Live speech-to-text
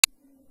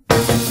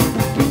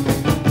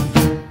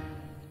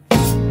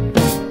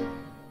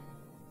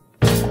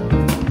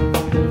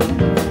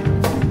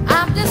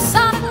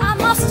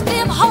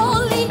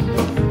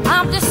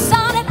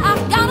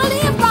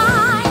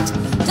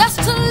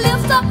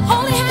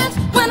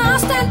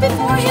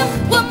Before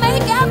him will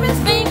make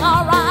everything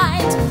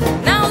alright.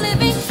 Now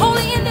living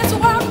fully in this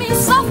world means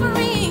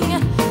suffering,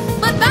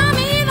 but by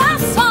me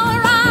that's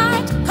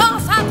alright,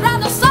 cause I'd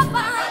rather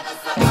suffer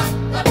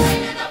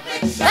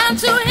than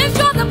to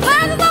enjoy the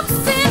pleasures of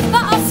sin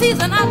for a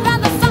season. I'd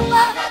rather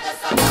suffer.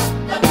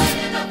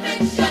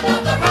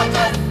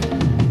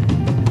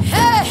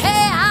 Hey,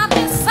 hey, I've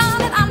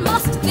decided I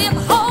must live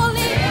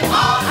holy.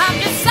 I've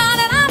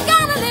decided I'm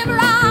gonna live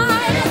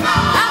right.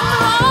 After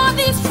all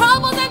these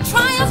troubles and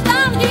trials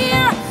down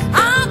here,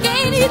 I'll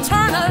gain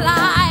eternal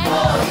life.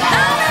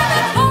 Now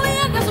living holy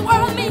in this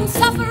world means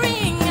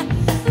suffering,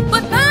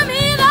 but by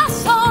me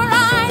that's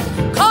alright,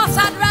 cause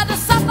I'd rather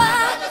suffer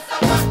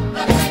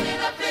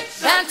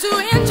than to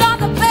enjoy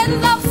the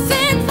pleasures of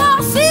sin for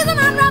a season.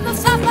 I'd rather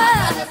suffer.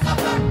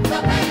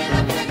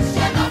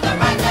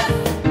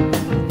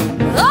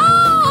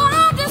 Oh,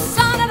 I've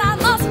decided I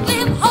must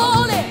live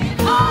holy.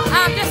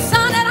 I've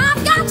decided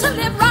I've got to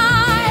live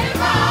right.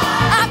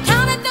 I've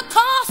counted the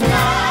cost,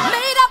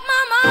 made up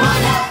my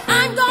mind.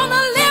 I'm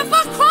gonna live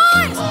for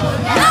Christ.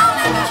 Now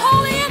living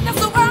holy in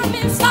this world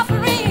means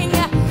suffering,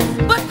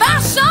 but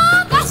that's sure,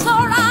 that's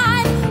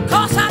alright,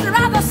 cause I'd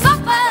rather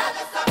suffer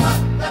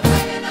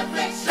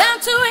than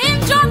to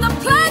enjoy the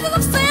pleasures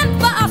of sin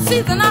for a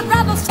season.